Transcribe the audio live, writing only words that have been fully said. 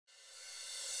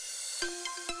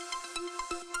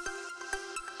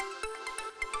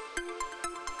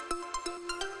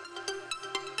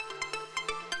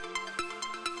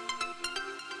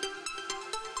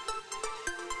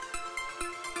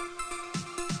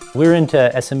We're into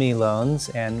SME loans,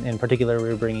 and in particular,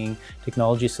 we're bringing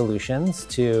technology solutions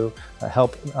to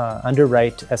help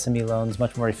underwrite SME loans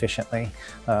much more efficiently,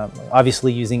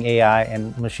 obviously using AI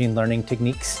and machine learning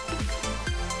techniques.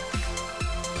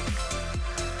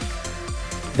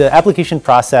 The application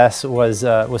process was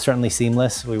certainly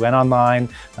seamless. We went online,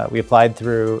 we applied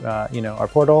through our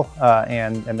portal,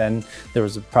 and then there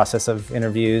was a process of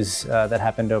interviews that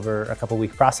happened over a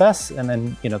couple-week process, and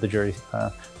then the jury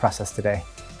process today.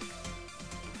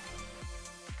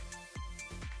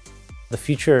 The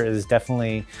future is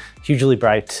definitely hugely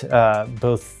bright,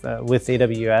 both with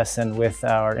AWS and with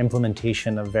our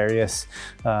implementation of various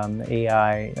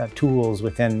AI tools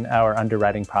within our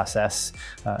underwriting process.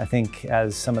 I think,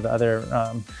 as some of the other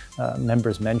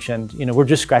members mentioned, we're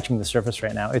just scratching the surface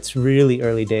right now. It's really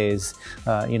early days.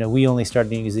 We only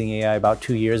started using AI about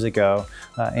 2 years ago,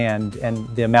 and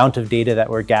the amount of data that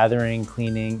we're gathering,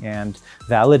 cleaning, and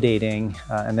validating,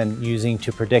 and then using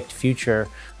to predict future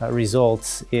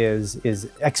results is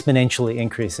exponentially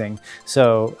increasing.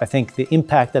 So I think the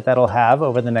impact that that'll have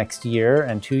over the next year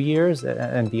and 2 years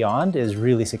and beyond is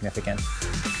really significant.